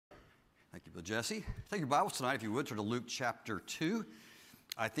Thank you, Brother Jesse. Take your Bibles tonight, if you would, turn to Luke chapter 2.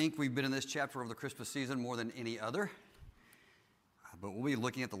 I think we've been in this chapter over the Christmas season more than any other. But we'll be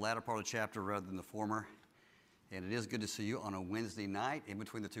looking at the latter part of the chapter rather than the former. And it is good to see you on a Wednesday night in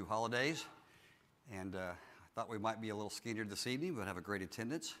between the two holidays. And I thought we might be a little skinnier this evening, but have a great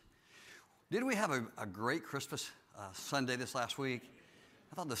attendance. Didn't we have a great Christmas Sunday this last week?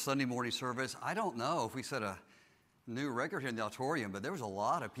 I thought the Sunday morning service, I don't know if we set a new record here in the auditorium, but there was a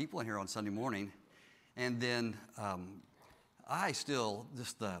lot of people in here on Sunday morning. And then the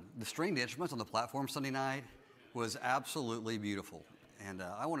stringed instruments on the platform Sunday night was absolutely beautiful. And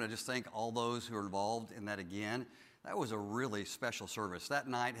I want to just thank all those who are involved in that again. That was a really special service. That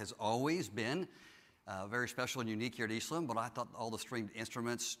night has always been very special and unique here at Eastland, but I thought all the stringed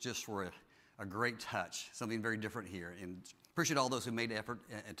instruments just were a great touch, something very different here. And appreciate all those who made the effort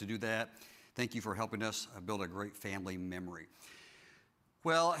to do that. Thank you for helping us build a great family memory.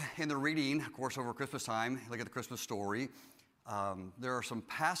 Well, in the reading, of course, over Christmas time, look at the Christmas story. There are some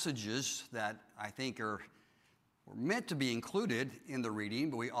passages that I think were meant to be included in the reading,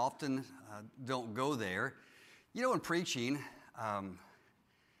 but we often don't go there. You know, in preaching, from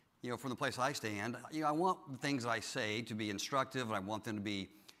the place I stand, I want the things I say to be instructive, and I want them to be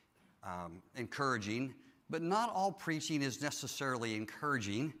encouraging, but not all preaching is necessarily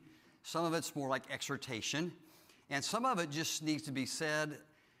encouraging. Some of it's more like exhortation, and some of it just needs to be said,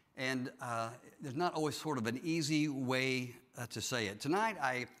 and there's not always sort of an easy way to say it. Tonight,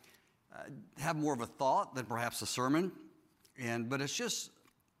 I have more of a thought than perhaps a sermon, but it's just,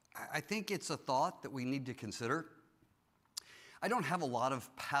 I think it's a thought that we need to consider. I don't have a lot of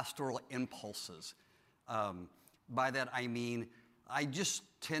pastoral impulses. By that, I mean, I just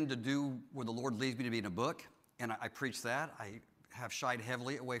tend to do where the Lord leads me to be in a book, and I preach that. I have shied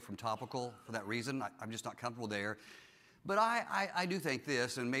heavily away from topical for that reason. I'm just not comfortable there. But I do think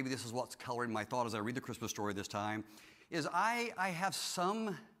this, and maybe this is what's coloring my thought as I read the Christmas story this time, is I have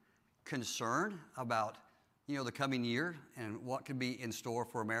some concern about, the coming year and what could be in store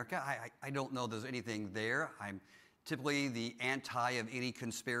for America. I don't know there's anything there. I'm typically the anti of any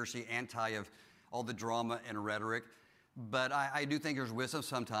conspiracy, anti of all the drama and rhetoric. But I do think there's wisdom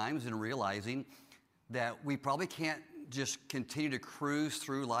sometimes in realizing that we probably can't just continue to cruise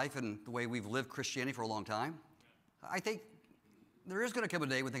through life in the way we've lived Christianity for a long time. I think there is going to come a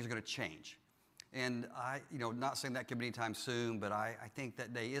day when things are going to change. And not saying that could be anytime soon, but I think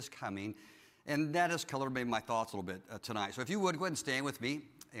that day is coming. And that has colored maybe my thoughts a little bit tonight. So if you would, go ahead and stand with me,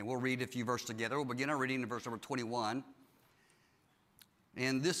 and we'll read a few verses together. We'll begin our reading in verse number 21.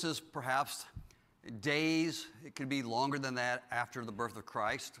 And this is perhaps days, it could be longer than that after the birth of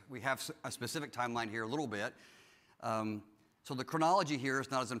Christ. We have a specific timeline here a little bit. So the chronology here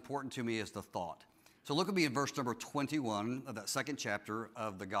is not as important to me as the thought. So look at me in verse number 21 of that second chapter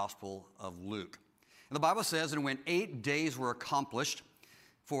of the Gospel of Luke. And the Bible says, "And when 8 days were accomplished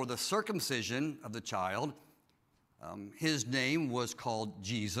for the circumcision of the child, his name was called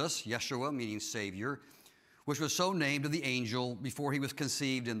Jesus," Yeshua, meaning Savior, "which was so named of the angel before he was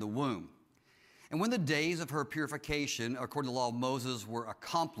conceived in the womb. And when the days of her purification, according to the law of Moses, were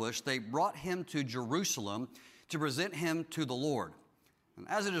accomplished, they brought him to Jerusalem to present him to the Lord. And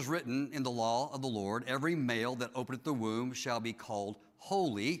as it is written in the law of the Lord, every male that openeth the womb shall be called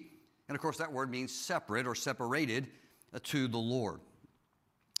holy." And of course, that word means separate or separated to the Lord.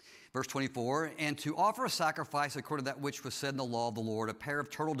 Verse 24, "And to offer a sacrifice according to that which was said in the law of the Lord, a pair of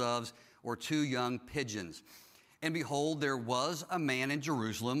turtle doves or 2 young pigeons. And behold, there was a man in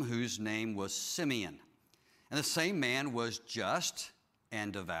Jerusalem whose name was Simeon. And the same man was just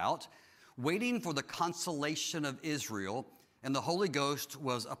and devout, waiting for the consolation of Israel, and the Holy Ghost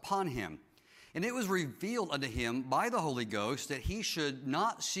was upon him. And it was revealed unto him by the Holy Ghost that he should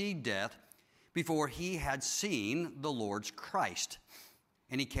not see death before he had seen the Lord's Christ.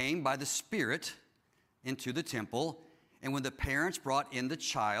 And he came by the Spirit into the temple. And when the parents brought in the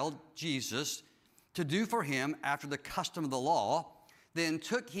child, Jesus, to do for him after the custom of the law, then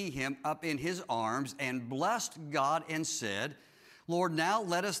took he him up in his arms and blessed God and said, Lord, now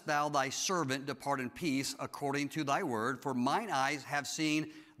lettest thou thy servant depart in peace according to thy word, for mine eyes have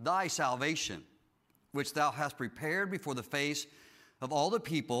seen thy salvation, which thou hast prepared before the face of all the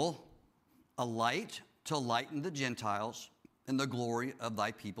people, a light to lighten the Gentiles and the glory of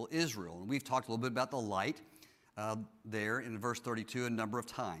thy people Israel. And we've talked a little bit about the light there in verse 32 a number of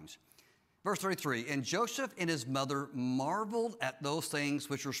times. Verse 33, "And Joseph and his mother marveled at those things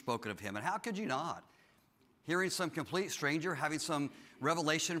which were spoken of him." And how could you not? Hearing some complete stranger having some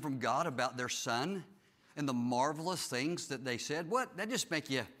revelation from God about their son and the marvelous things that they said, that just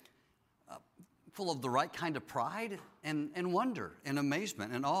make you full of the right kind of pride and wonder and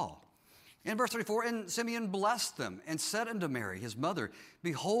amazement and awe. In verse 34, and Simeon blessed them and said unto Mary, his mother,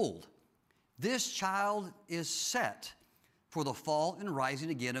 behold, this child is set for the fall and rising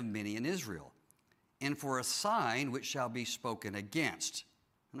again of many in Israel, and for a sign which shall be spoken against.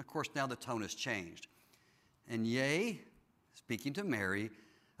 And of course, now the tone has changed. And yea, speaking to Mary,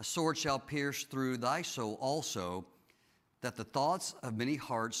 a sword shall pierce through thy soul also, that the thoughts of many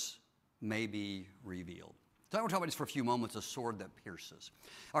hearts may be revealed. So I want to talk about this for a few moments, a sword that pierces.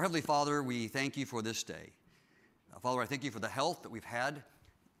 Our Heavenly Father, we thank you for this day. Father, I thank you for the health that we've had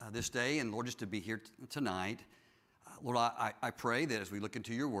this day, and Lord, just to be here tonight. Lord, I pray that as we look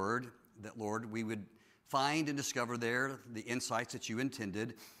into your word, that, Lord, we would find and discover there the insights that you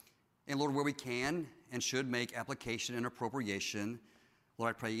intended. And, Lord, where we can and should make application and appropriation, Lord,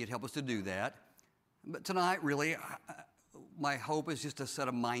 I pray you'd help us to do that. But tonight, really, my hope is just to set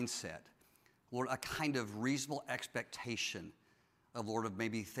a mindset, Lord, a kind of reasonable expectation of, Lord, of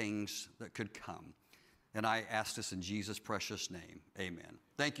maybe things that could come. And I ask this in Jesus' precious name. Amen.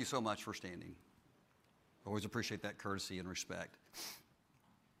 Thank you so much for standing. Always appreciate that courtesy and respect.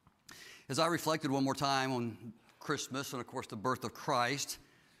 As I reflected one more time on Christmas and, of course, the birth of Christ,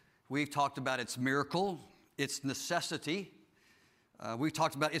 we've talked about its miracle, its necessity. We've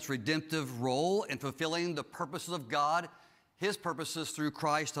talked about its redemptive role in fulfilling the purposes of God, his purposes through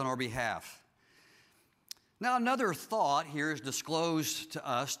Christ on our behalf. Now, another thought here is disclosed to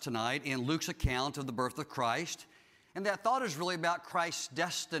us tonight in Luke's account of the birth of Christ, and that thought is really about Christ's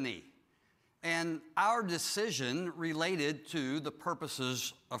destiny and our decision related to the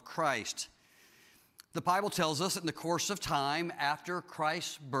purposes of Christ. The Bible tells us that in the course of time after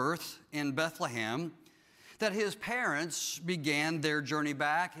Christ's birth in Bethlehem, that his parents began their journey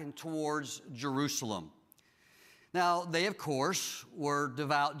back and towards Jerusalem. Now, they, of course, were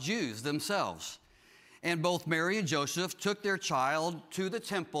devout Jews themselves. And both Mary and Joseph took their child to the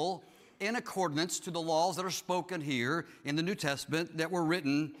temple in accordance to the laws that are spoken here in the New Testament that were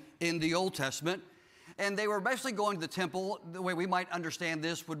written in the Old Testament. And they were basically going to the temple. The way we might understand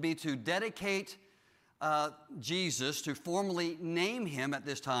this would be to dedicate Jesus, to formally name him at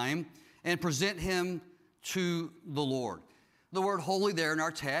this time and present him to the Lord. The word holy there in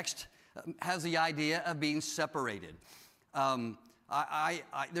our text has the idea of being separated. I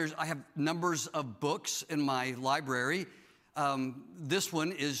have numbers of books in my library. This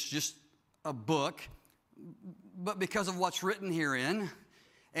one is just a book, but because of what's written herein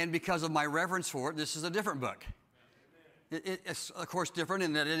and because of my reverence for it, this is a different book. It's, of course, different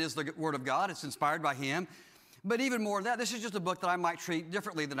in that it is the Word of God. It's inspired by him. But even more than that, this is just a book that I might treat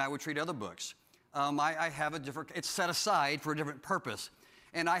differently than I would treat other books. I have a different, it's set aside for a different purpose.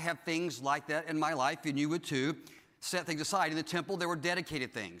 And I have things like that in my life, and you would too. Set things aside. In the temple, there were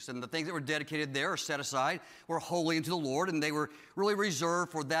dedicated things, and the things that were dedicated there or set aside were holy unto the Lord, and they were really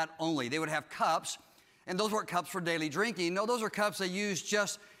reserved for that only. They would have cups, and those weren't cups for daily drinking. No, those are cups they used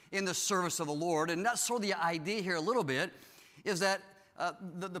just in the service of the Lord. And that's sort of the idea here a little bit, is that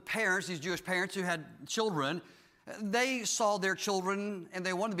the parents, these Jewish parents who had children, they saw their children, and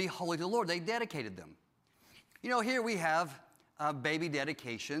they wanted to be holy to the Lord. They dedicated them. You know, here we have baby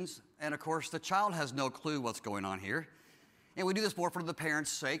dedications. And, of course, the child has no clue what's going on here. And we do this more for the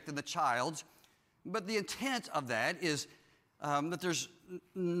parent's sake than the child's. But the intent of that is that there's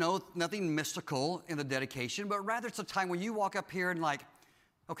nothing mystical in the dedication, but rather it's a time when you walk up here and like,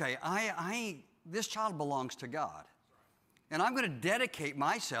 okay, this child belongs to God. And I'm going to dedicate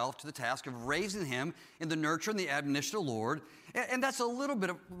myself to the task of raising him in the nurture and the admonition of the Lord. And that's a little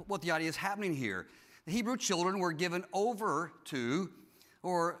bit of what the idea is happening here. The Hebrew children were given over to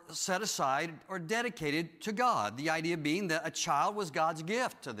or set aside or dedicated to God. The idea being that a child was God's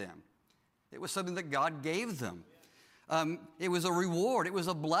gift to them. It was something that God gave them. It was a reward. It was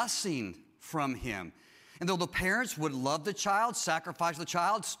a blessing from him. And though the parents would love the child, sacrifice the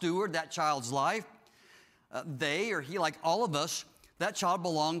child, steward that child's life, they or he, like all of us, that child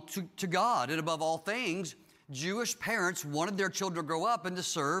belonged to God. And above all things, Jewish parents wanted their children to grow up and to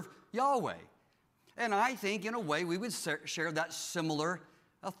serve Yahweh. And I think, in a way, we would share that similar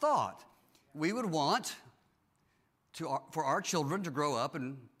thought. We would want for our children to grow up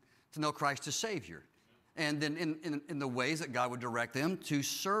and to know Christ as Savior. And then in the ways that God would direct them to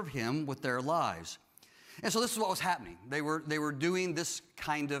serve him with their lives. And so this is what was happening. They were doing this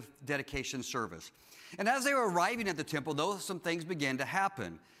kind of dedication service. And as they were arriving at the temple, though, some things began to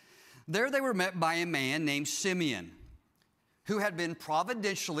happen. There they were met by a man named Simeon, who had been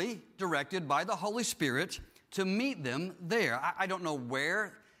providentially directed by the Holy Spirit to meet them there. I don't know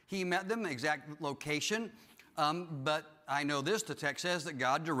where he met them, exact location, but I know this. The text says that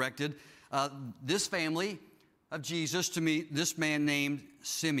God directed this family of Jesus to meet this man named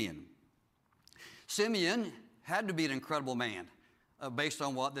Simeon. Simeon had to be an incredible man based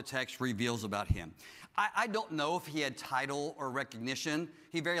on what the text reveals about him. I don't know if he had title or recognition.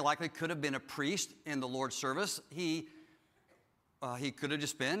 He very likely could have been a priest in the Lord's service. He could have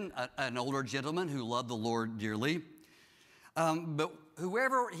just been an older gentleman who loved the Lord dearly. But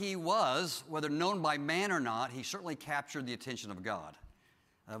whoever he was, whether known by man or not, he certainly captured the attention of God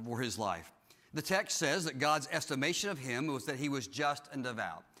for his life. The text says that God's estimation of him was that he was just and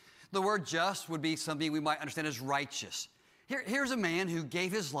devout. The word just would be something we might understand as righteous. Here's a man who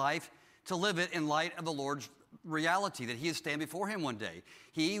gave his life to live it in light of the Lord's reality, that he would stand before him one day.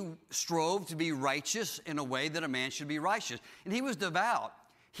 He strove to be righteous in a way that a man should be righteous. And he was devout.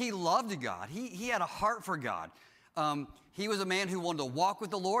 He loved God. He had a heart for God. He was a man who wanted to walk with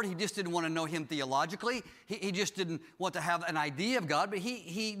the Lord. He just didn't want to know him theologically. He just didn't want to have an idea of God, but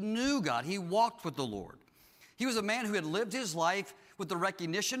he knew God. He walked with the Lord. He was a man who had lived his life with the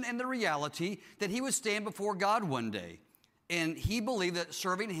recognition and the reality that he would stand before God one day. And he believed that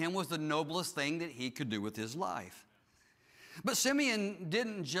serving him was the noblest thing that he could do with his life. But Simeon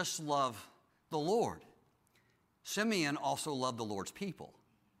didn't just love the Lord. Simeon also loved the Lord's people.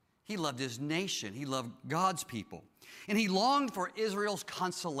 He loved his nation. He loved God's people. And he longed for Israel's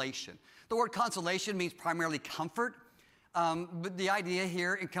consolation. The word consolation means primarily comfort, but the idea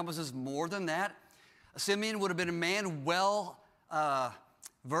here encompasses more than that. Simeon would have been a man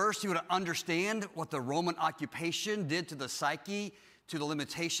versed. He would understand what the Roman occupation did to the psyche, to the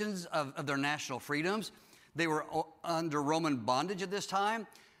limitations of their national freedoms. They were under Roman bondage at this time.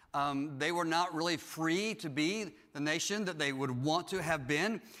 They were not really free to be the nation that they would want to have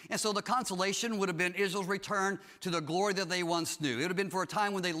been. And so the consolation would have been Israel's return to the glory that they once knew. It would have been for a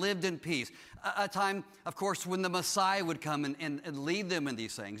time when they lived in peace, a time, of course, when the Messiah would come and lead them in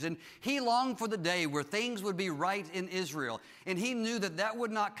these things. And he longed for the day where things would be right in Israel. And he knew that that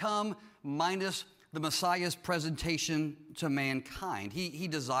would not come minus the Messiah's presentation to mankind. He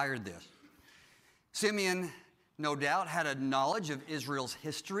desired this. Simeon, no doubt, had a knowledge of Israel's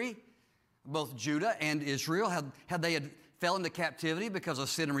history. Both Judah and Israel had fell into captivity because of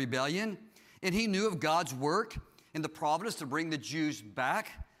sin and rebellion. And he knew of God's work in the providence to bring the Jews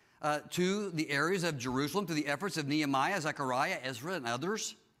back to the areas of Jerusalem through the efforts of Nehemiah, Zechariah, Ezra, and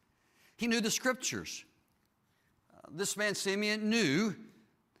others. He knew the scriptures. This man Simeon knew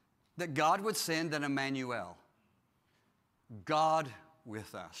that God would send an Emmanuel, God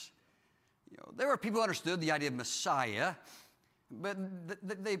with us. There were people who understood the idea of Messiah, but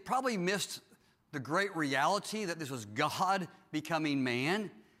they probably missed the great reality that this was God becoming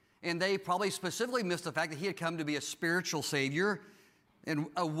man, and they probably specifically missed the fact that he had come to be a spiritual Savior and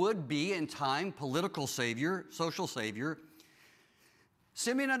a would-be, in time, political Savior, social Savior.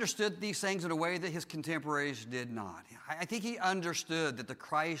 Simeon understood these things in a way that his contemporaries did not. I think he understood that the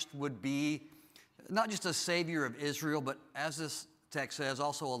Christ would be not just a Savior of Israel, but as this text says,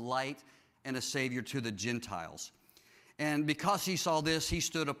 also a light and a Savior to the Gentiles. And because he saw this, he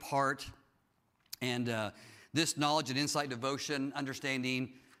stood apart. And this knowledge and insight, devotion,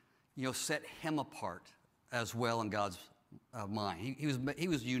 understanding, set him apart as well in God's mind. He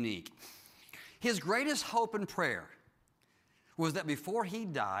was unique. His greatest hope and prayer was that before he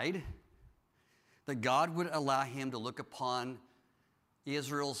died, that God would allow him to look upon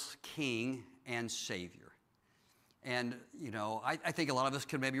Israel's king and Savior. And, I think a lot of us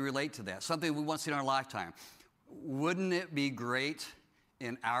could maybe relate to that. Something we want to see in our lifetime. Wouldn't it be great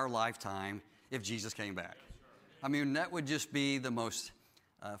in our lifetime if Jesus came back? I mean, that would just be the most,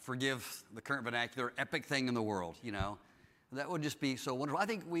 forgive the current vernacular, epic thing in the world, That would just be so wonderful. I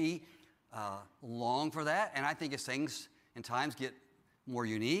think we long for that, and I think as things and times get more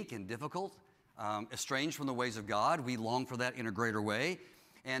unique and difficult, estranged from the ways of God, we long for that in a greater way.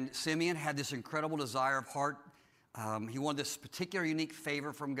 And Simeon had this incredible desire of heart. He wanted this particular unique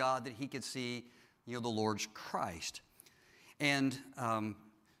favor from God that he could see, the Lord's Christ. And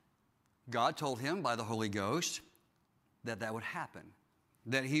God told him by the Holy Ghost that would happen,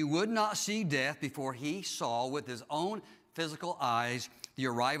 that he would not see death before he saw with his own physical eyes the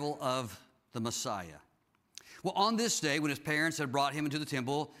arrival of the Messiah. Well, on this day, when his parents had brought him into the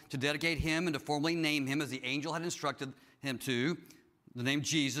temple to dedicate him and to formally name him as the angel had instructed him to, the name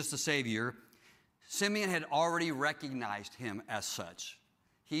Jesus, the Savior, Simeon had already recognized him as such.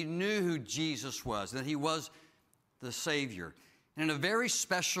 He knew who Jesus was, that he was the Savior. And in a very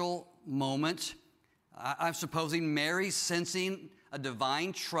special moment, I'm supposing Mary, sensing a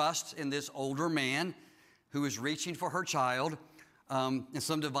divine trust in this older man who is reaching for her child, and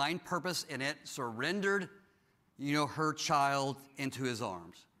some divine purpose in it, surrendered, her child into his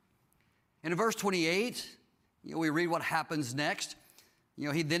arms. And in verse 28, we read what happens next.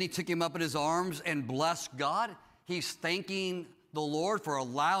 He took him up in his arms and blessed God. He's thanking the Lord for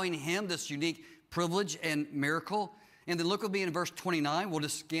allowing him this unique privilege and miracle. And then look with me in verse 29. We'll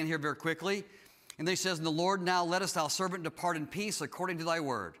just scan here very quickly. And then he says, "And the Lord, now lettest thou servant depart in peace according to thy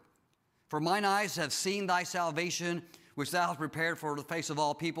word. For mine eyes have seen thy salvation, which thou hast prepared for the face of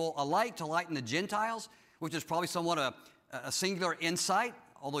all people, a light to lighten the Gentiles," which is probably somewhat a singular insight,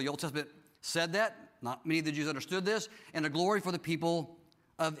 although the Old Testament said that. Not many of the Jews understood this. "And a glory for the people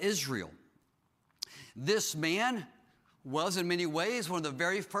of Israel." This man was in many ways one of the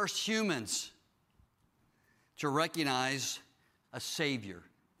very first humans to recognize a Savior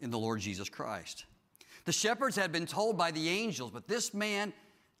in the Lord Jesus Christ. The shepherds had been told by the angels, but this man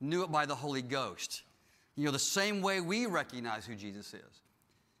knew it by the Holy Ghost. The same way we recognize who Jesus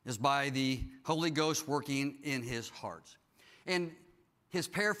is by the Holy Ghost working in his heart. And his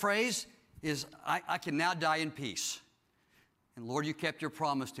paraphrase is, I can now die in peace. And Lord, you kept your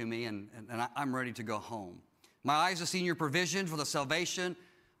promise to me, and I'm ready to go home. My eyes have seen your provision for the salvation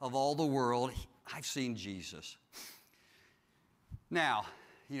of all the world. I've seen Jesus. Now,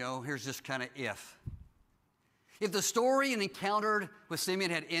 here's just kind of if. If the story and encounter with Simeon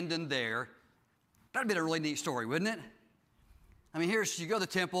had ended there, that'd been a really neat story, wouldn't it? I mean, you go to the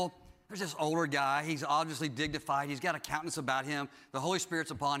temple, there's this older guy. He's obviously dignified. He's got a countenance about him. The Holy Spirit's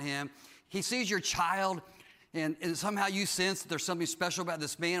upon him. He sees your child, and somehow you sense that there's something special about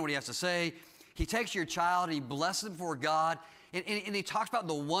this man, what he has to say. He takes your child, and he blesses him before God, and he talks about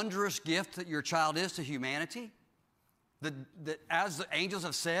the wondrous gift that your child is to humanity. That as the angels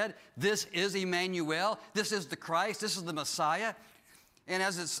have said, this is Emmanuel, this is the Christ, this is the Messiah. And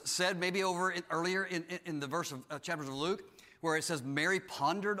as it's said maybe earlier in the verse of chapters of Luke, where it says Mary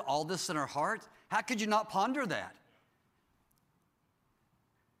pondered all this in her heart. How could you not ponder that?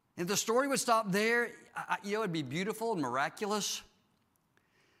 If the story would stop there, it'd be beautiful and miraculous.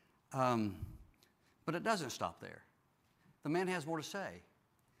 But it doesn't stop there. The man has more to say.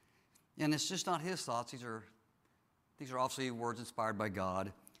 And it's just not his thoughts. These are obviously words inspired by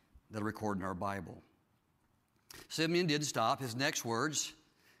God that are recorded in our Bible. Simeon did stop. His next words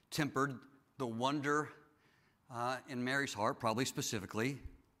tempered the wonder in Mary's heart, probably specifically.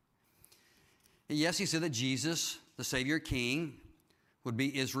 And yes, he said that Jesus, the Savior King, would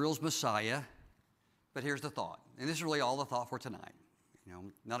be Israel's Messiah. But here's the thought. And this is really all the thought for tonight.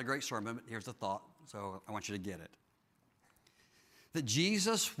 Not a great sermon, but here's the thought. So I want you to get it. That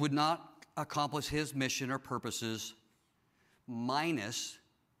Jesus would not accomplish his mission or purposes minus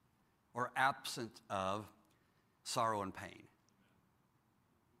or absent of sorrow and pain.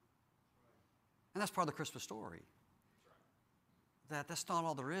 And that's part of the Christmas story. That's not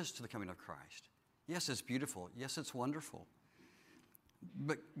all there is to the coming of Christ. Yes, it's beautiful. Yes, it's wonderful.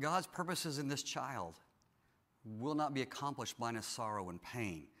 But God's purposes in this child will not be accomplished minus sorrow and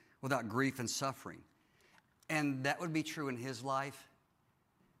pain, without grief and suffering. And that would be true in his life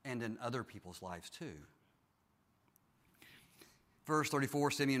and in other people's lives too. Verse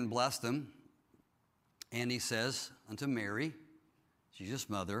 34, Simeon blessed them, and he says unto Mary, Jesus'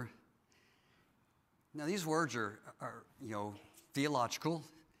 mother. Now these words are theological.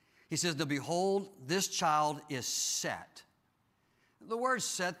 He says, "Now behold, this child is set." The word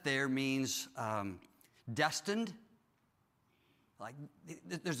set there means destined. Like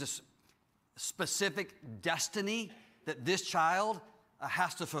there's this specific destiny that this child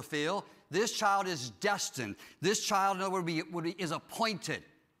has to fulfill. This child is destined. This child, in other words, is appointed.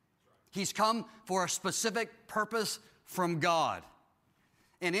 He's come for a specific purpose from God.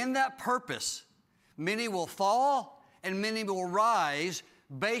 And in that purpose, many will fall and many will rise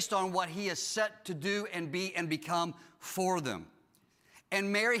based on what he is set to do and be and become for them.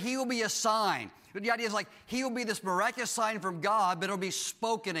 And Mary, he will be a sign. The idea is like he will be this miraculous sign from God, but it'll be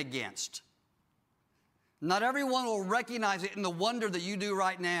spoken against. Not everyone will recognize it in the wonder that you do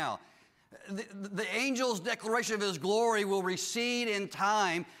right now. The angel's declaration of his glory will recede in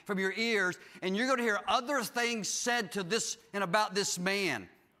time from your ears, and you're going to hear other things said to this and about this man.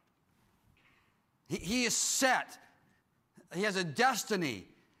 He is set. He has a destiny,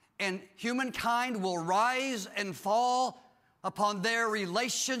 and humankind will rise and fall upon their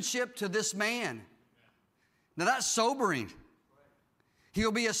relationship to this man. Now that's sobering.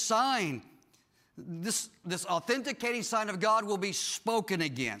 He'll be a sign. This authenticating sign of God will be spoken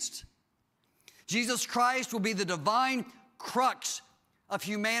against. Jesus Christ will be the divine crux of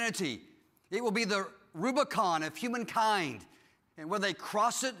humanity. It will be the Rubicon of humankind. And whether they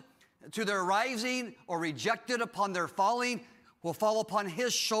cross it to their rising or reject it upon their falling, will fall upon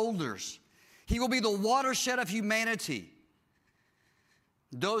his shoulders. He will be the watershed of humanity.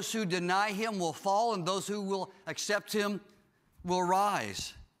 Those who deny him will fall, and those who will accept him will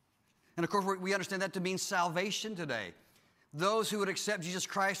rise. And of course, we understand that to mean salvation today. Those who would accept Jesus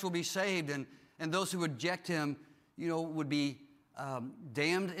Christ will be saved, and those who would reject him, would be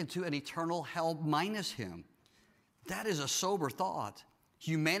damned into an eternal hell minus him. That is a sober thought.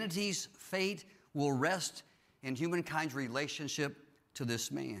 Humanity's fate will rest in humankind's relationship to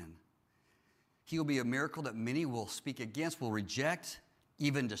this man. He will be a miracle that many will speak against, will reject,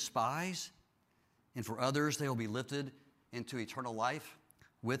 even despise. And for others, they will be lifted into eternal life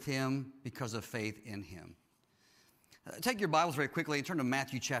with him because of faith in him. Take your Bibles very quickly and turn to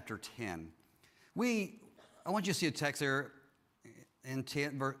Matthew chapter 10. I want you to see a text there in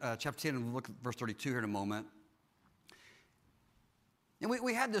chapter 10, and we'll look at verse 32 here in a moment. And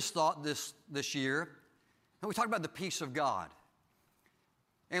we had this thought this year, and we talked about the peace of God.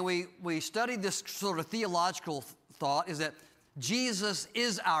 And we studied this sort of theological thought, is that Jesus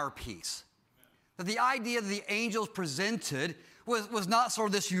is our peace. That the idea that the angels presented was not sort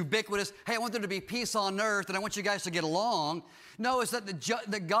of this ubiquitous, hey, I want there to be peace on earth and I want you guys to get along. No, it's that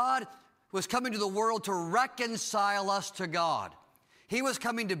that God was coming to the world to reconcile us to God. He was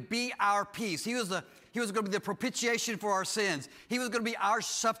coming to be our peace. He was going to be the propitiation for our sins. He was going to be our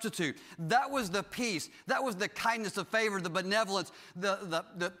substitute. That was the peace. That was the kindness, the favor, the benevolence,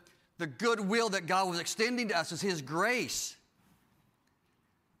 the goodwill that God was extending to us as his grace.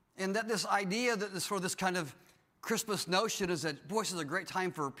 And that this idea that this kind of Christmas notion is that, boy, this is a great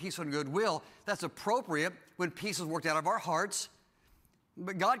time for peace and goodwill. That's appropriate when peace is worked out of our hearts.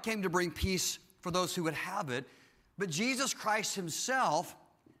 But God came to bring peace for those who would have it. But Jesus Christ himself,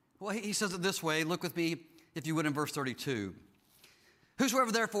 well, he says it this way. Look with me, if you would, in verse 32.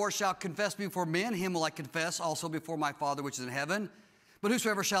 Whosoever therefore shall confess me before men, him will I confess also before my Father which is in heaven. But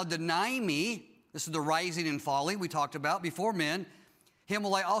whosoever shall deny me, this is the rising and falling we talked about, before men, him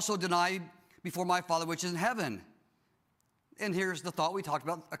will I also deny before my Father which is in heaven. And here's the thought we talked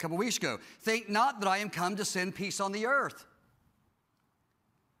about a couple weeks ago. Think not that I am come to send peace on the earth.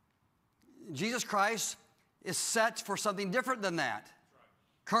 Jesus Christ is set for something different than that.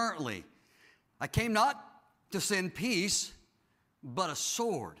 Currently, I came not to send peace, but a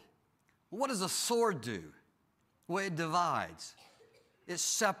sword. What does a sword do? Well, it divides. It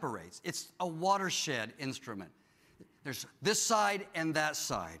separates. It's a watershed instrument. There's this side and that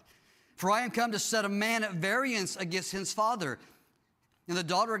side. For I am come to set a man at variance against his father, and the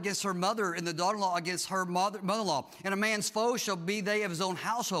daughter against her mother, and the daughter-in-law against her mother-in-law. And a man's foes shall be they of his own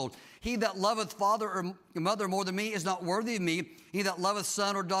household. He that loveth father or mother more than me is not worthy of me. He that loveth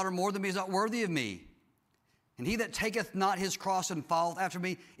son or daughter more than me is not worthy of me. And he that taketh not his cross and followeth after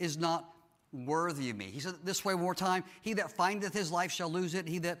me is not worthy of me. He said it this way one more time. He that findeth his life shall lose it.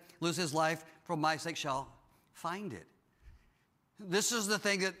 He that loses his life for my sake shall find it. This is the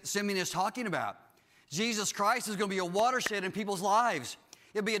thing that Simeon is talking about. Jesus Christ is going to be a watershed in people's lives.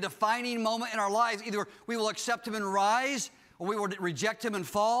 It'll be a defining moment in our lives. Either we will accept him and rise, or we will reject him and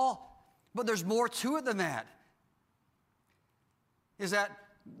fall. But there's more to it than that. Is that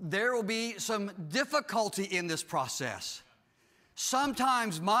there will be some difficulty in this process.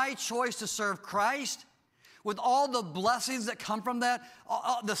 Sometimes my choice to serve Christ, with all the blessings that come from that,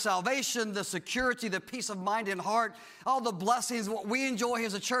 the salvation, the security, the peace of mind and heart, all the blessings, what we enjoy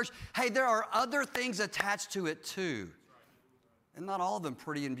as a church, hey, there are other things attached to it too. And not all of them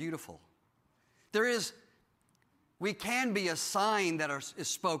pretty and beautiful. We can be a sign that is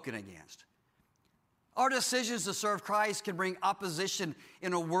spoken against. Our decisions to serve Christ can bring opposition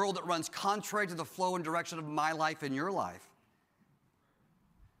in a world that runs contrary to the flow and direction of my life and your life.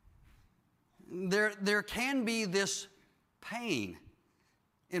 There can be this pain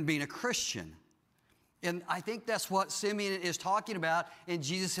in being a Christian. And I think that's what Simeon is talking about, and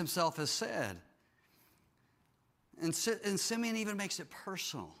Jesus himself has said. And Simeon even makes it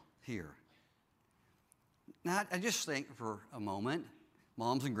personal here. Now, I just think for a moment,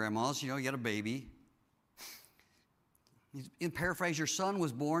 moms and grandmas, you got a baby. In paraphrase, your son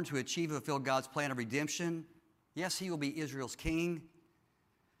was born to achieve and fulfill God's plan of redemption. Yes, he will be Israel's king,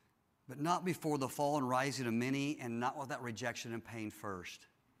 but not before the fall and rising of many, and not without rejection and pain first.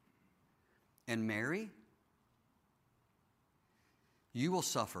 And Mary, you will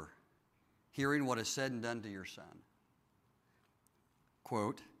suffer hearing what is said and done to your son.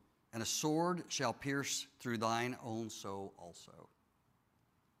 Quote, and a sword shall pierce through thine own soul also.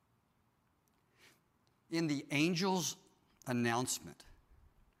 In the angel's announcement,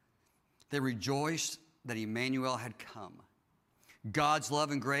 they rejoiced that Emmanuel had come. God's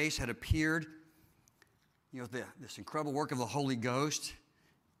love and grace had appeared. This incredible work of the Holy Ghost.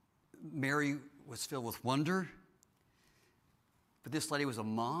 Mary was filled with wonder. But this lady was a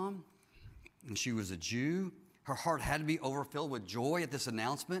mom, and she was a Jew. Her heart had to be overfilled with joy at this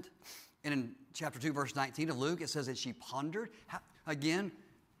announcement. And in chapter 2, verse 19 of Luke, it says that she pondered. Again,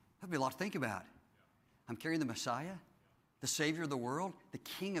 that'd be a lot to think about. I'm carrying the Messiah, the Savior of the world, the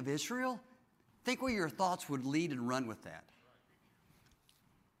King of Israel. Think where your thoughts would lead and run with that.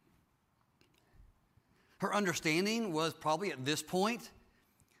 Her understanding was probably at this point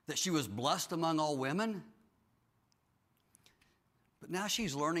that she was blessed among all women. But now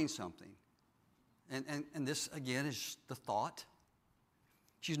she's learning something. And this, again, is the thought.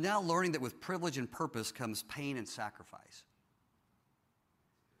 She's now learning that with privilege and purpose comes pain and sacrifice.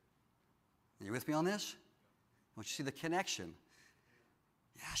 Are you with me on this? I want you to see the connection.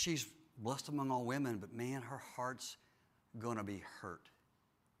 Yeah, she's blessed among all women, but man, her heart's going to be hurt.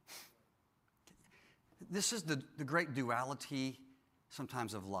 This is the great duality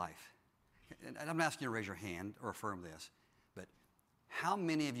sometimes of life. And I'm not asking you to raise your hand or affirm this, but how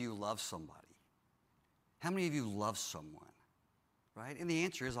many of you love somebody? How many of you love someone? Right? And the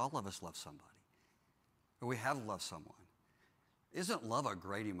answer is all of us love somebody. Or we have loved someone. Isn't love a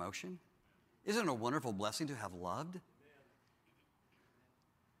great emotion? Isn't it a wonderful blessing to have loved?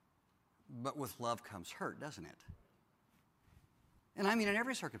 But with love comes hurt, doesn't it? And I mean in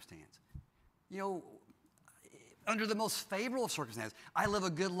every circumstance. You know, under the most favorable of circumstances, I live a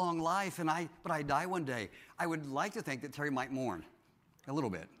good long life, but I die one day. I would like to think that Terry might mourn a little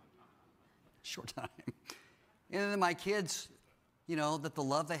bit. Short time. And then my kids, you know, that the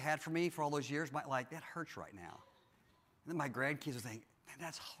love they had for me for all those years might like, that hurts right now. And then my grandkids would think, man,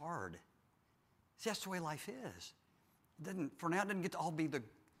 that's hard. See, that's the way life is. For now, it doesn't get to all be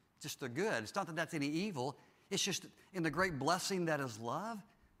just the good. It's not that that's any evil. It's just in the great blessing that is love,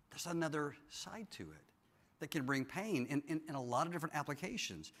 there's another side to it that can bring pain in a lot of different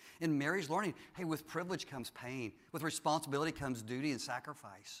applications. In Mary's learning, hey, with privilege comes pain. With responsibility comes duty and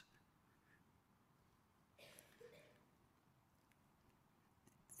sacrifice.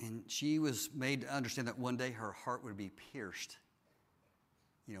 And she was made to understand that one day her heart would be pierced,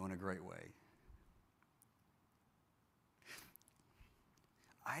 you know, in a great way.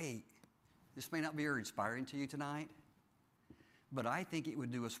 This may not be very inspiring to you tonight, but I think it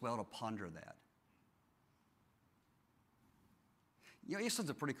would do us well to ponder that. You know, Eastland's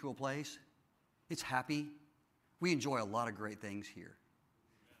a pretty cool place. It's happy. We enjoy a lot of great things here.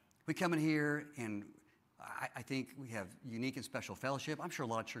 We come in here and I think we have unique and special fellowship. I'm sure a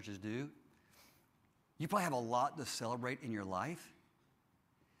lot of churches do. You probably have a lot to celebrate in your life.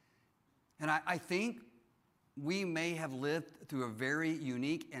 And I think we may have lived through a very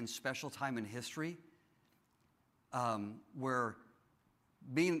unique and special time in history where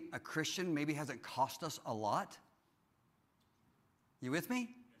being a Christian maybe hasn't cost us a lot. You with me?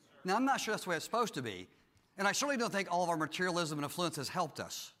 Yes, now, I'm not sure that's the way it's supposed to be. And I certainly don't think all of our materialism and affluence has helped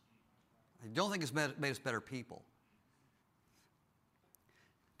us. I don't think it's made us better people.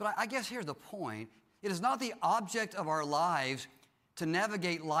 But I guess here's the point. It is not the object of our lives to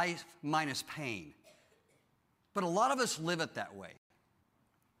navigate life minus pain. But a lot of us live it that way.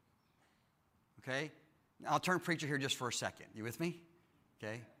 Okay? I'll turn preacher here just for a second. You with me?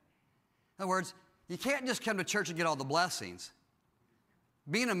 Okay? In other words, you can't just come to church and get all the blessings.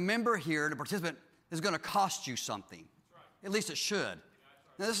 Being a member here and a participant is going to cost you something. At least it should.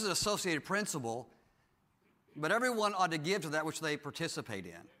 Now, this is an associated principle, but everyone ought to give to that which they participate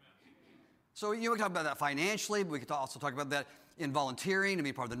in. So, you know, we can talk about that financially, but we could also talk about that in volunteering to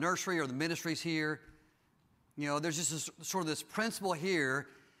be part of the nursery or the ministries here. You know, there's just sort of this principle here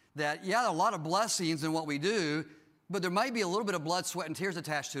that, yeah, there are a lot of blessings in what we do, but there might be a little bit of blood, sweat, and tears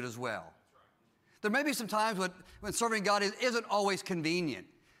attached to it as well. There may be some times when serving God isn't always convenient.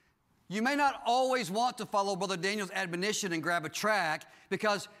 You may not always want to follow Brother Daniel's admonition and grab a track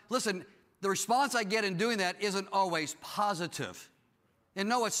because, listen, the response I get in doing that isn't always positive. And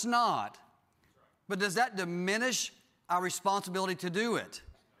no, it's not. But does that diminish our responsibility to do it?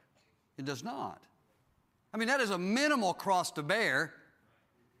 It does not. I mean, that is a minimal cross to bear.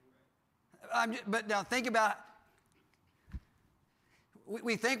 But now think about,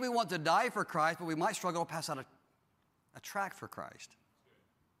 we think we want to die for Christ, but we might struggle to pass out a tract for Christ.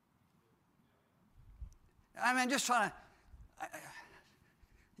 I mean, just trying to,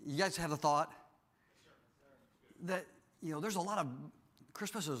 you guys have a thought that, you know, there's a lot of,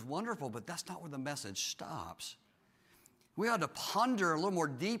 Christmas is wonderful, but that's not where the message stops. We ought to ponder a little more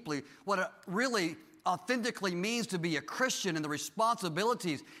deeply what it really authentically means to be a Christian and the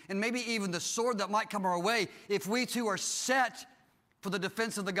responsibilities and maybe even the sword that might come our way if we too are set for the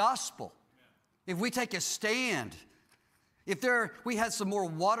defense of the gospel. If we take a stand. If we had some more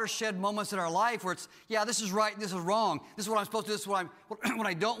watershed moments in our life where it's, yeah, this is right, this is wrong, this is what I'm supposed to do, this is what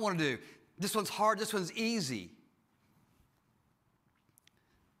I don't want to do. This one's hard, this one's easy.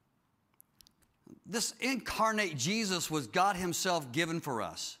 This incarnate Jesus was God himself given for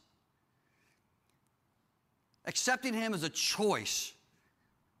us. Accepting him is a choice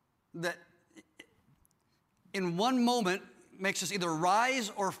that in one moment makes us either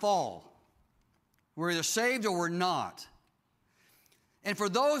rise or fall. We're either saved or we're not. And for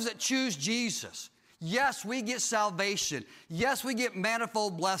those that choose Jesus, yes, we get salvation. Yes, we get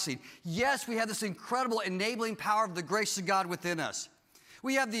manifold blessing. Yes, we have this incredible enabling power of the grace of God within us.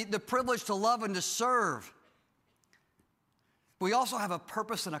 We have the privilege to love and to serve. We also have a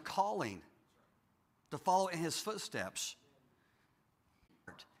purpose and a calling to follow in his footsteps.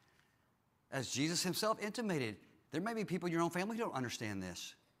 As Jesus himself intimated, there may be people in your own family who don't understand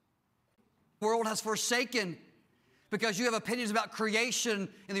this. The world has forsaken because you have opinions about creation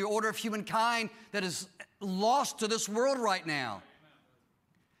and the order of humankind that is lost to this world right now.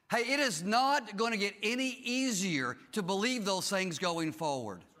 Hey, it is not going to get any easier to believe those things going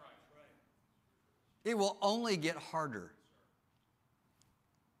forward. It will only get harder.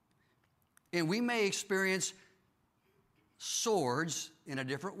 And we may experience swords in a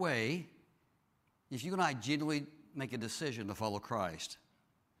different way if you and I genuinely make a decision to follow Christ.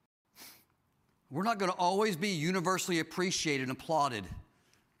 We're not going to always be universally appreciated and applauded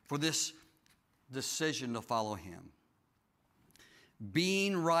for this decision to follow him.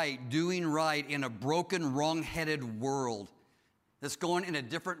 Being right, doing right in a broken, wrong-headed world that's going in a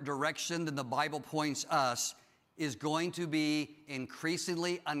different direction than the Bible points us is going to be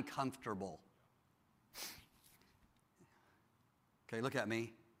increasingly uncomfortable. Okay, look at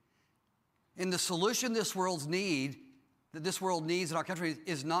me. And the solution this world needs in our country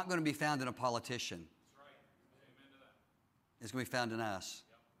is not going to be found in a politician. That's right. Amen to that. It's going to be found in us.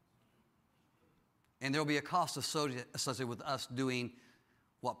 Yep. And there will be a cost associated with us doing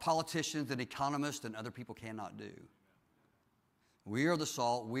what politicians and economists and other people cannot do. Amen. We are the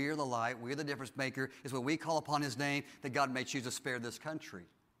salt, we are the light, we are the difference maker. It's when we call upon his name that God may choose to spare this country,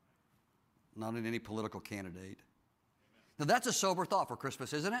 not in any political candidate. Amen. Now that's a sober thought for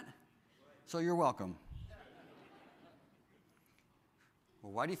Christmas, isn't it? So you're welcome.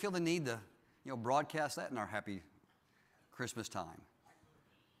 Well, why do you feel the need to, broadcast that in our happy Christmas time?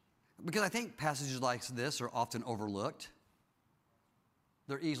 Because I think passages like this are often overlooked.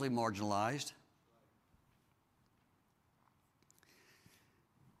 They're easily marginalized.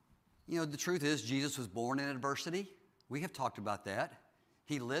 The truth is Jesus was born in adversity. We have talked about that.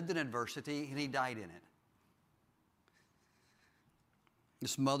 He lived in adversity and he died in it.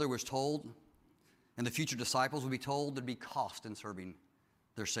 This mother was told, and the future disciples would be told there'd be cost in serving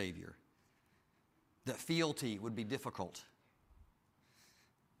their Savior. That fealty would be difficult.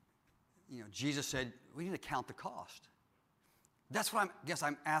 Jesus said, we need to count the cost. That's what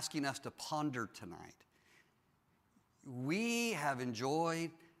I'm asking us to ponder tonight. We have enjoyed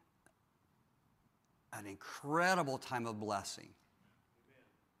an incredible time of blessing.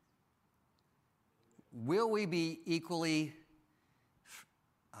 Will we be equally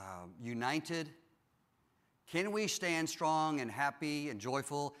united? Can we stand strong and happy and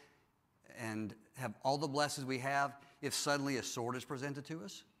joyful and have all the blessings we have if suddenly a sword is presented to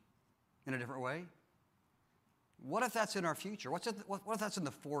us in a different way? What if that's in our future? What if that's in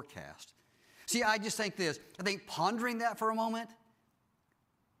the forecast? See, I just think this. I think pondering that for a moment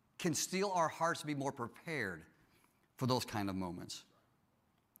can steel our hearts to be more prepared for those kind of moments.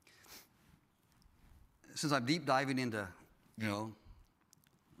 Since I'm deep diving into,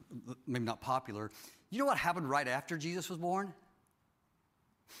 maybe not popular, you know what happened right after Jesus was born?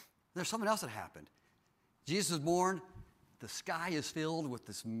 There's something else that happened. Jesus was born, the sky is filled with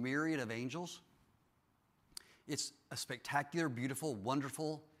this myriad of angels. It's a spectacular, beautiful,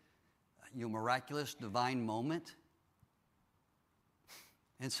 wonderful, miraculous, divine moment.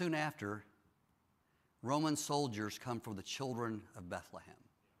 And soon after, Roman soldiers come for the children of Bethlehem.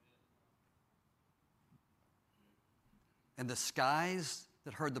 And the skies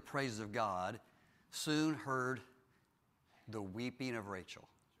that heard the praises of God soon heard the weeping of Rachel.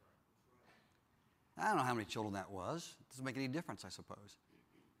 I don't know how many children that was. It doesn't make any difference, I suppose.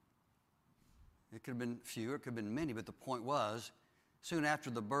 It could have been few, it could have been many, but the point was, soon after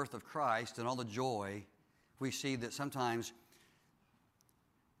the birth of Christ and all the joy, we see that sometimes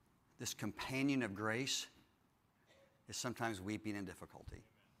this companion of grace is sometimes weeping in difficulty.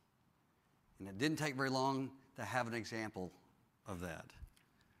 And it didn't take very long to have an example of that.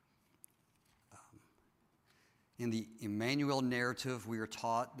 In the Emmanuel narrative, we are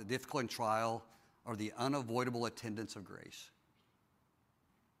taught the difficult trial are the unavoidable attendants of grace.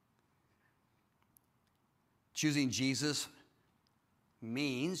 Choosing Jesus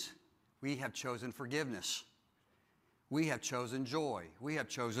means We have chosen forgiveness. We have chosen joy. We have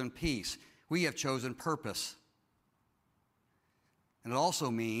chosen peace. We have chosen purpose. And it also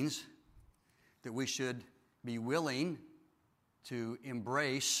means that we should be willing to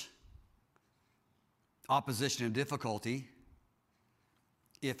embrace opposition and difficulty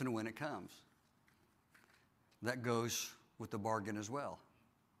if and when it comes. That goes with the bargain as well.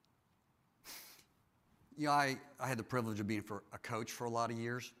 You know, I had the privilege of being a coach for a lot of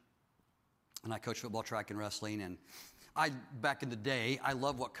years. And I coached football, track, and wrestling. And back in the day, I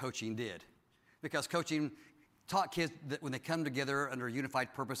loved what coaching did. Because coaching taught kids that when they come together under a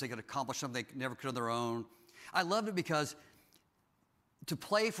unified purpose, they could accomplish something they never could on their own. I loved it because to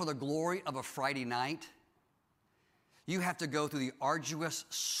play for the glory of a Friday night, you have to go through the arduous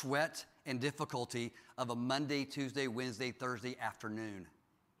sweat and difficulty of a Monday, Tuesday, Wednesday, Thursday afternoon.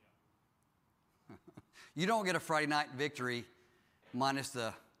 You don't get a Friday night victory minus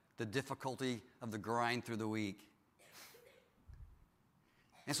the difficulty of the grind through the week.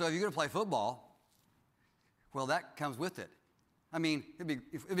 And so if you're going to play football, well, that comes with it. I mean,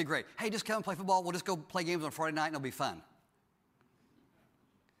 it'd be great. Hey, just come and play football. We'll just go play games on Friday night and it'll be fun.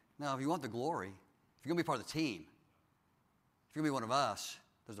 Now, if you want the glory, if you're going to be part of the team, if you're going to be one of us,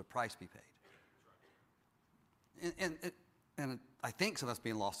 there's a price to be paid. And I think so that's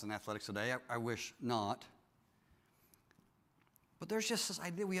being lost in athletics today. I wish not. But there's just this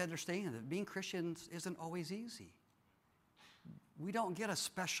idea we understand that being Christians isn't always easy. We don't get a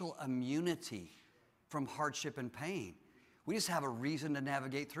special immunity from hardship and pain. We just have a reason to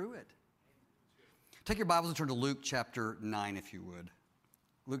navigate through it. Take your Bibles and turn to Luke chapter 9, if you would.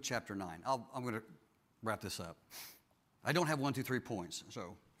 Luke chapter 9. I'm going to wrap this up. I don't have 1, 2, 3 points,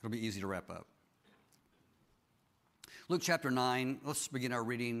 so it'll be easy to wrap up. Luke chapter 9, let's begin our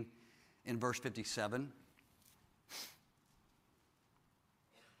reading in verse 57.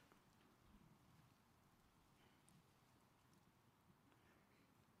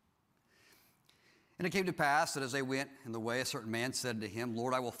 And it came to pass that as they went in the way, a certain man said to him,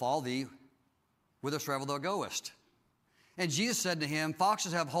 Lord, I will follow thee whithersoever thou goest. And Jesus said to him,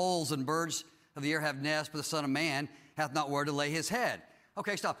 Foxes have holes and birds of the air have nests, but the Son of Man hath not where to lay his head.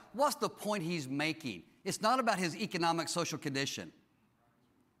 Okay, stop. What's the point he's making? It's not about his economic social condition.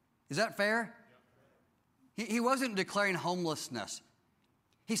 Is that fair? He wasn't declaring homelessness.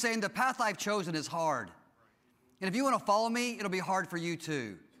 He's saying the path I've chosen is hard. And if you want to follow me, it'll be hard for you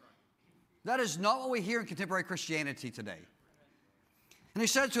too. That is not what we hear in contemporary Christianity today. And he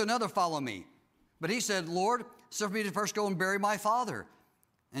said to another, follow me. But he said, Lord, suffer me to first go and bury my father.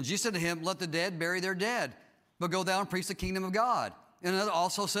 And Jesus said to him, let the dead bury their dead, but go thou and preach the kingdom of God. And another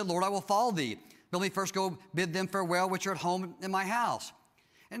also said, Lord, I will follow thee, but let me first go bid them farewell which are at home in my house.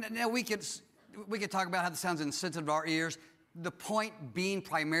 And now we could talk about how this sounds insensitive to our ears. The point being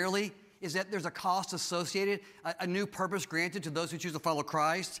primarily is that there's a cost associated, a new purpose granted to those who choose to follow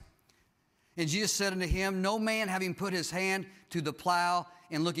Christ. And Jesus said unto him, no man having put his hand to the plow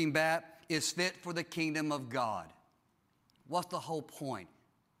and looking back is fit for the kingdom of God. What's the whole point?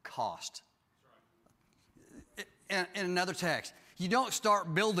 Cost. In another text, you don't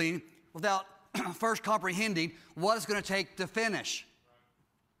start building without first comprehending what it's going to take to finish.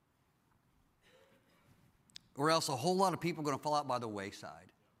 Or else a whole lot of people are going to fall out by the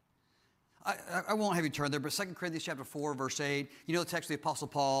wayside. I won't have you turn there, but 2 Corinthians chapter 4, verse 8, you know the text of the Apostle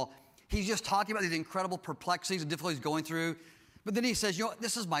Paul. He's just talking about these incredible perplexities and difficulties he's going through. But then he says, you know,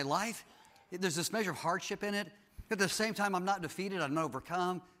 this is my life. There's this measure of hardship in it. But at the same time, I'm not defeated. I'm not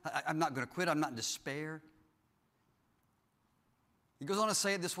overcome. I'm not going to quit. I'm not in despair. He goes on to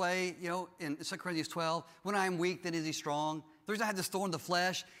say it this way, you know, in 2 Corinthians 12, when I am weak, then is he strong. The reason I had this thorn in the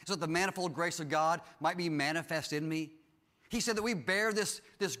flesh is so that the manifold grace of God might be manifest in me. He said that we bear this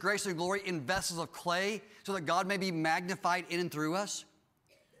grace and glory in vessels of clay so that God may be magnified in and through us.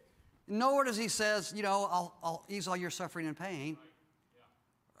 Nowhere does he says, you know, I'll ease all your suffering and pain.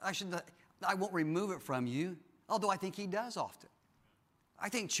 I won't remove it from you, although I think he does often. I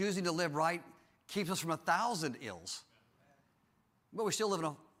think choosing to live right keeps us from 1,000 ills. But we still live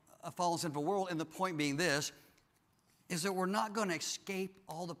in a fallen, sinful world, and the point being this, is that we're not going to escape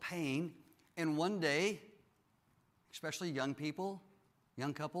all the pain, and one day, especially young people,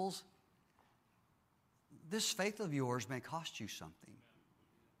 young couples, this faith of yours may cost you something.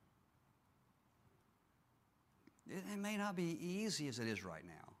 It may not be easy as it is right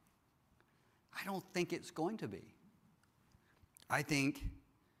now. I don't think it's going to be. I think,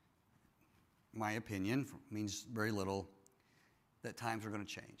 my opinion means very little, that times are going to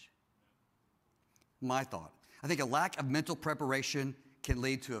change. My thought. I think a lack of mental preparation can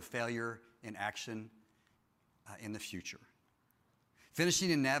lead to a failure in action in the future.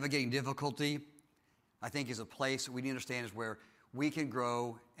 Finishing and navigating difficulty, I think, is a place that we need to understand is where we can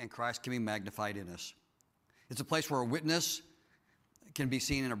grow and Christ can be magnified in us. It's a place where our witness can be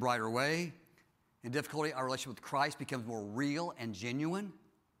seen in a brighter way. In difficulty, our relationship with Christ becomes more real and genuine.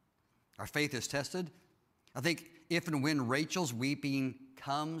 Our faith is tested. I think if and when Rachel's weeping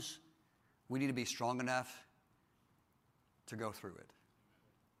comes, we need to be strong enough to go through it.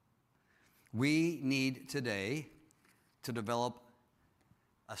 We need today to develop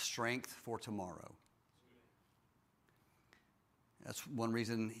a strength for tomorrow. That's one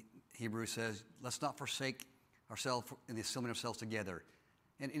reason Hebrews says, let's not forsake ourselves in the assembling of ourselves together.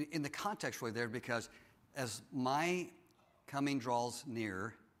 And in the context right there, because as my coming draws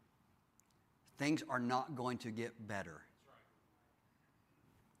near, things are not going to get better.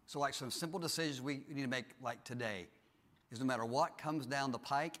 So like some simple decisions we need to make like today is no matter what comes down the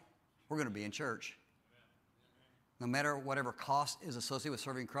pike, we're going to be in church. No matter whatever cost is associated with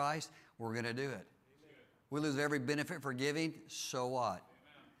serving Christ, we're going to do it. We lose every benefit for giving, so what?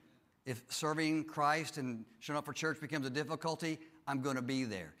 If serving Christ and showing up for church becomes a difficulty, I'm going to be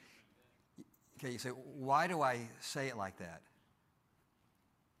there. Okay, you say, why do I say it like that?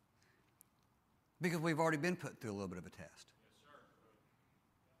 Because we've already been put through a little bit of a test. Yes,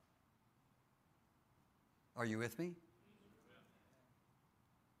 sir. Are you with me?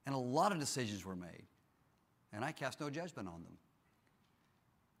 And a lot of decisions were made. And I cast no judgment on them.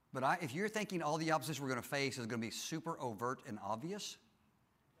 But if you're thinking all the opposition we're going to face is going to be super overt and obvious,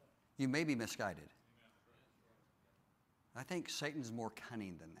 you may be misguided. I think Satan's more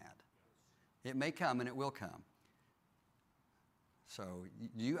cunning than that. It may come and it will come. So,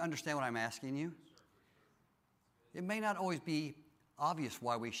 do you understand what I'm asking you? It may not always be obvious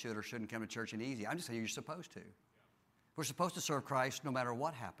why we should or shouldn't come to church and easy. I'm just saying you're supposed to. We're supposed to serve Christ no matter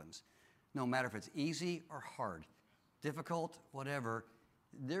what happens. No matter if it's easy or hard, difficult, whatever.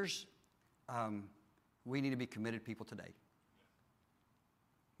 We need to be committed people today.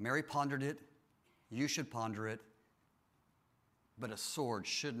 Mary pondered it. You should ponder it. But a sword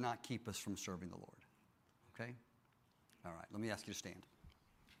should not keep us from serving the Lord. Okay? All right, let me ask you to stand.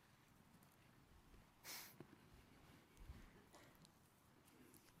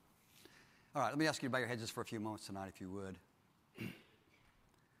 All right, let me ask you to bow your heads just for a few moments tonight, if you would.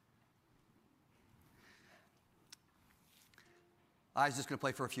 I was just going to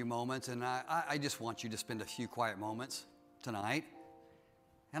play for a few moments, and I just want you to spend a few quiet moments tonight.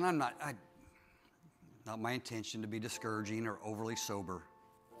 And not my intention to be discouraging or overly sober.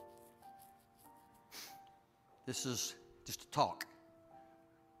 This is just a talk.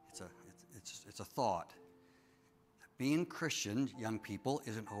 It's a thought. Being Christian, young people,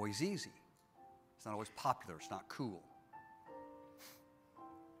 isn't always easy. It's not always popular. It's not cool.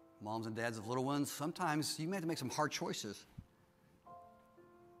 Moms and dads of little ones, sometimes you may have to make some hard choices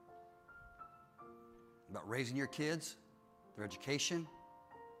about raising your kids, their education,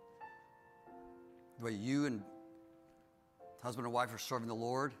 the way you and husband and wife are serving the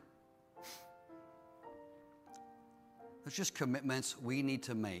Lord. There's just commitments we need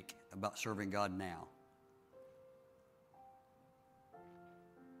to make about serving God now.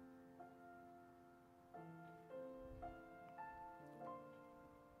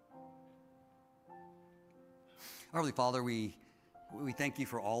 Our Heavenly Father, we thank you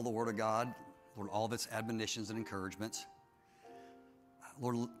for all the Word of God, Lord, all of its admonitions and encouragements.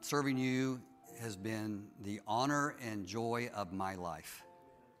 Lord, serving you has been the honor and joy of my life.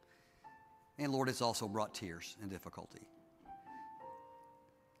 And Lord, it's also brought tears and difficulty.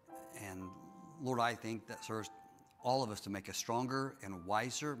 And Lord, I think that serves all of us to make us stronger and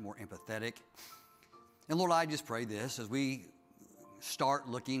wiser, more empathetic. And Lord, I just pray this as we start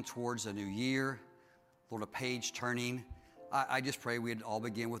looking towards a new year, Lord, a page turning, I just pray we'd all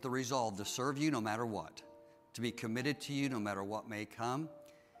begin with the resolve to serve you no matter what, to be committed to you no matter what may come.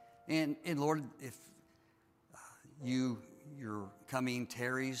 And Lord, if your coming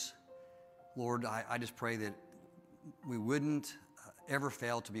tarries, Lord, I just pray that we wouldn't ever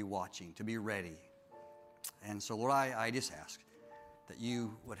fail to be watching, to be ready. And so, Lord, I just ask that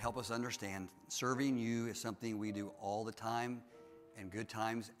you would help us understand serving you is something we do all the time, in good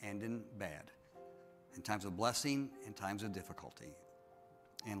times and in bad, in times of blessing and times of difficulty.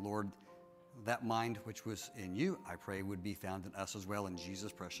 And Lord, that mind which was in you, I pray, would be found in us as well, in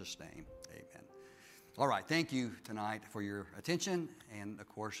Jesus' precious name. Amen. All right, thank you tonight for your attention and, of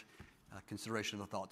course, consideration of the thought.